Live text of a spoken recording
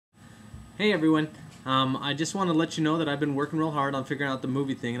Hey everyone, I just want to let you know that I've been working real hard on figuring out the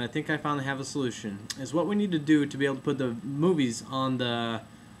movie thing, and I think I finally have a solution. Is what we need to do to be able to put the movies on the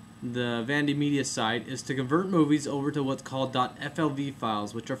VanDMedia site is to convert movies over to what's called .flv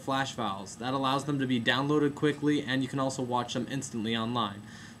files, which are flash files. That allows them to be downloaded quickly, and you can also watch them instantly online.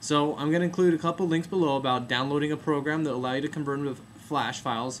 So I'm going to include a couple links below about downloading a program that will allow you to convert them to flash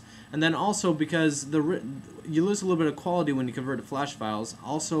files, and then also because you lose a little bit of quality when you convert to flash files.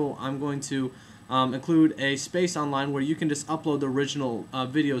 Also, I'm going to include a space online where you can just upload the original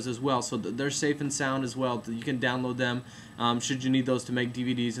videos as well, so that they're safe and sound as well. You can download them should you need those to make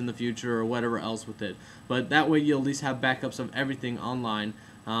DVDs in the future or whatever else with it. But that way you'll at least have backups of everything online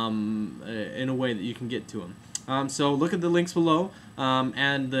in a way that you can get to them. So look at the links below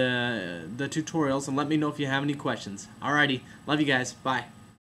and the tutorials, and let me know if you have any questions. Alrighty, love you guys. Bye.